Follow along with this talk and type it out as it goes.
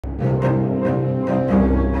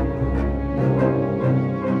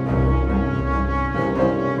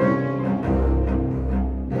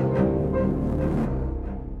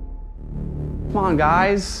Come on,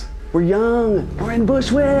 guys. We're young. We're in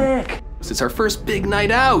Bushwick. It's our first big night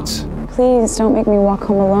out. Please don't make me walk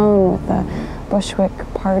home alone with a Bushwick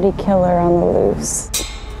party killer on the loose.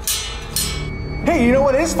 Hey, you know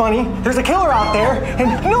what is funny? There's a killer out there,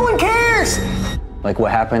 and no one cares! Like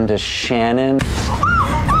what happened to Shannon?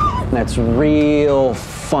 That's real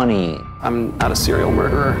funny. I'm not a serial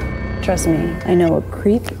murderer. Trust me, I know a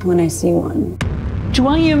creep when I see one. Do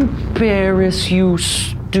I embarrass you,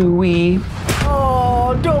 Stewie?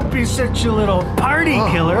 Oh, don't be such a little party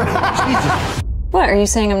killer. What, are you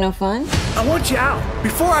saying I'm no fun? I want you out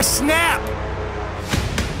before I snap.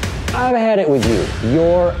 I've had it with you.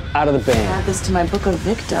 You're out of the band. Add this to my book of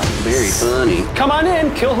victims. Very funny. Come on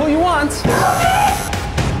in, kill who you want.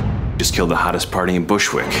 Just killed the hottest party in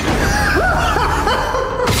Bushwick.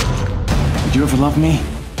 Did you ever love me?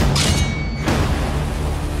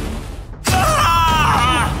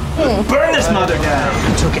 Burn this mother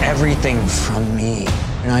down. You took everything from me,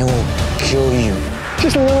 and I will kill you.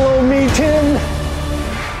 Just a little old me, Tim.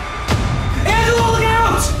 Angela, look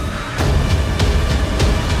out!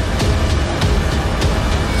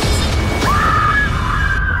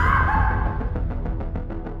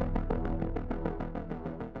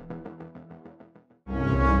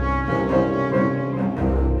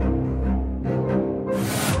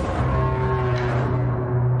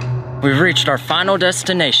 We've reached our final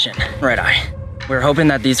destination, Red Eye. We're hoping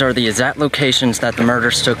that these are the exact locations that the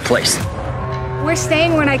murders took place. We're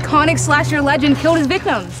staying where an iconic slasher legend killed his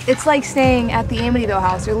victims. It's like staying at the Amityville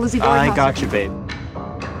house or Lizzie Borden house. I got you, babe.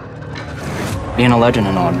 Being a legend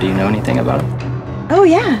and all, do you know anything about it? Oh,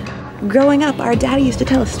 yeah. Growing up, our daddy used to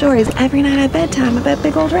tell us stories every night at bedtime about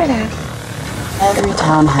Big Old Red Eye. Every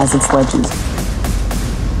town has its legends.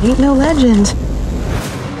 Ain't no legend.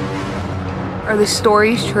 Are the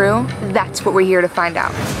stories true? That's what we're here to find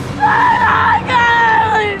out.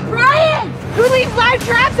 Brian! Who leaves live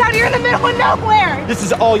traps out here in the middle of nowhere? This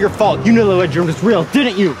is all your fault. You knew the legend was real,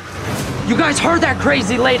 didn't you? You guys heard that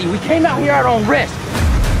crazy lady. We came out here at our own risk.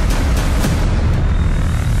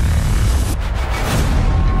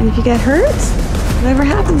 And if you get hurt, whatever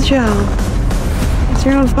happens, Joe, it's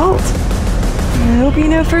your own fault. I hope you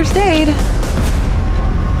know first aid.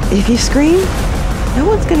 If you scream, no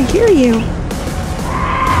one's gonna hear you.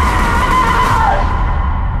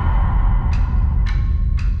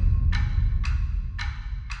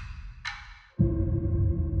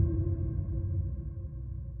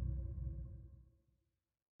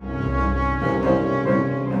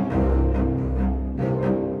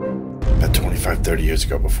 About 25, 30 years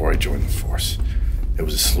ago, before I joined the force, there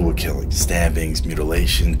was a slew of killings, stabbings,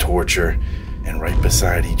 mutilation, torture, and right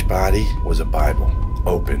beside each body was a Bible,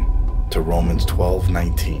 open to Romans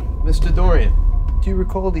 12:19. Mr. Dorian, do you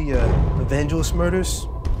recall the evangelist murders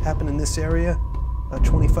happened in this area about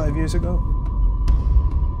 25 years ago?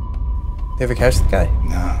 You ever catch the guy?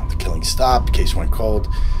 No, the killing stopped, case went cold,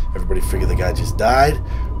 everybody figured the guy just died,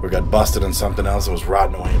 or got busted on something else and was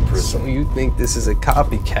rotting away in prison. So you think this is a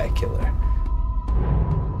copycat killer?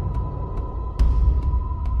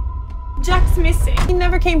 Jack's missing. He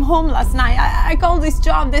never came home last night. I called his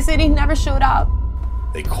job. They said he never showed up.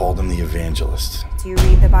 They called him the evangelist. Do you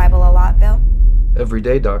read the Bible a lot, Bill? Every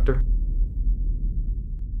day, Doctor.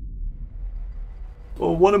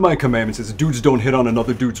 Well, one of my commandments is dudes don't hit on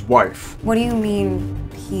another dude's wife. What do you mean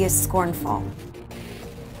he is scornful?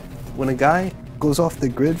 When a guy goes off the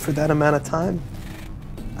grid for that amount of time,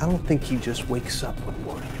 I don't think he just wakes up one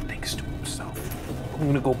morning and thinks to himself, I'm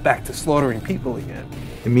gonna go back to slaughtering people again.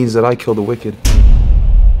 It means that I killed the wicked.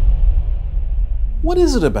 What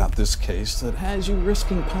is it about this case that has you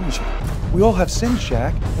risking punishment? We all have sins,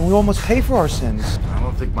 Jack, and we all must pay for our sins. I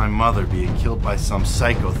don't think my mother being killed by some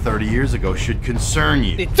psycho 30 years ago should concern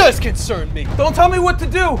you. It does concern me. Don't tell me what to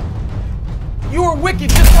do. You are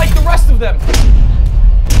wicked just like the rest of them.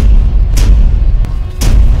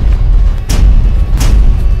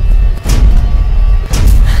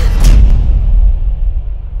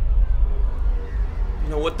 You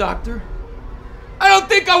know what, Doctor? I don't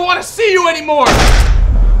think I want to see you anymore!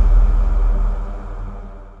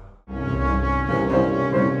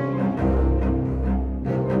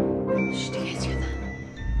 Shh, do you guys hear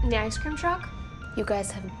that? In the ice cream truck? You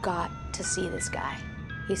guys have got to see this guy.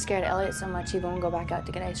 He scared Elliot so much he won't go back out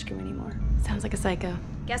to get ice cream anymore. Sounds like a psycho.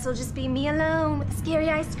 Guess it'll just be me alone with the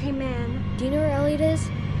scary ice cream man. Do you know where Elliot is?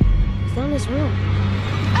 He's down this room.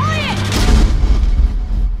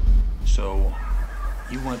 So,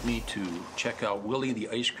 you want me to check out Willie the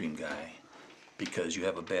ice cream guy because you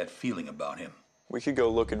have a bad feeling about him? We could go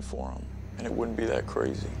looking for him, and it wouldn't be that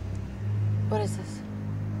crazy. What is this?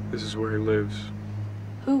 This is where he lives.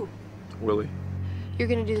 Who? Willie. You're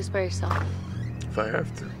gonna do this by yourself. if I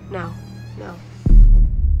have to. No, no.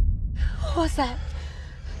 What's that?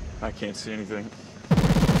 I can't see anything.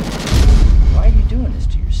 Why are you doing this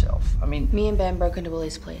to yourself? I mean... Me and Ben broke into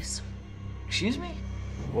Willie's place. Excuse me?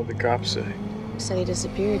 What'd the cops say? Said he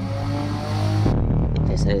disappeared.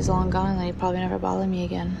 They said he's long gone and that he'd probably never bother me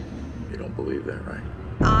again. You don't believe that, right?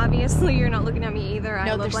 Obviously, you're not looking at me either. I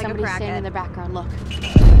No, look there's like a somebody standing in crackhead. the background. Look.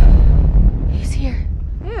 He's here.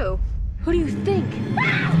 Who? Who do you think?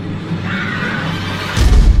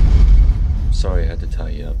 Sorry I had to tie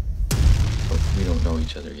you up, but we don't know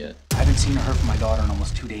each other yet. I haven't seen or heard from my daughter in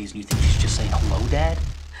almost 2 days, and you think she's just saying hello, Dad?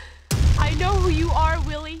 I know who you are,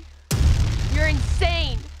 Willie. You're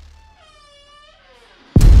insane.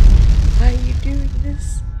 Why are you doing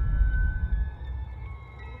this?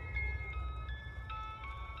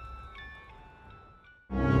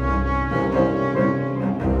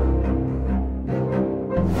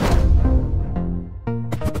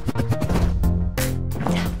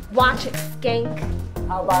 Watch it, skank.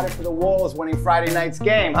 How about it for the Wolves winning Friday night's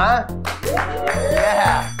game, huh?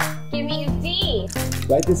 Yeah. Give me a D.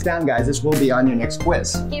 Write this down, guys. This will be on your next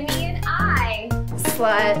quiz. Give me an I.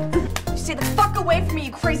 Slut. Stay the fuck away from me,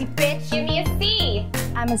 you crazy bitch. Give me a C.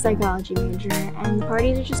 I'm a psychology major, and the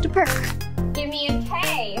parties are just a perk. Give me a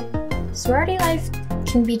K. Sorority life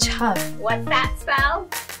can be tough. What's that spell?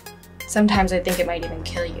 Sometimes I think it might even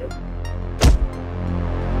kill you.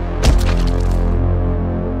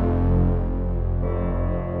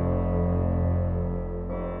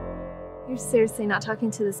 You're seriously not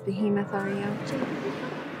talking to this behemoth, are you?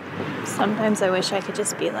 Sometimes I wish I could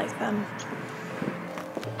just be like them.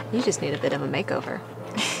 You just need a bit of a makeover.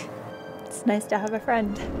 It's nice to have a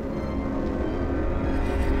friend.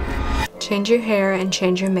 Change your hair and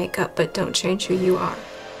change your makeup, but don't change who you are.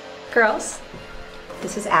 Girls,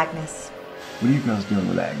 this is Agnes. What are you girls doing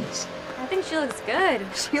with Agnes? I think she looks good.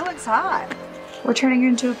 She looks hot. We're turning her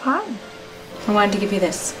into a pie. I wanted to give you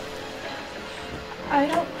this. I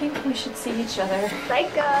don't think we should see each other.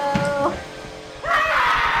 Psycho.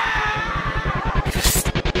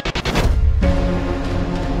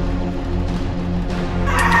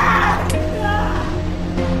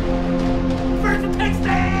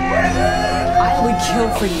 I would kill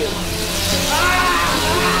for you.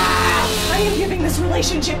 I am giving this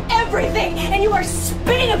relationship everything, and you are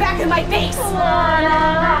spitting it back in my face.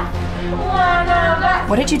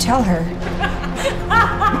 What did you tell her?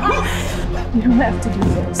 You don't have to do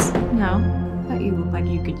this. No, but you look like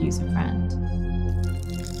you could use a friend.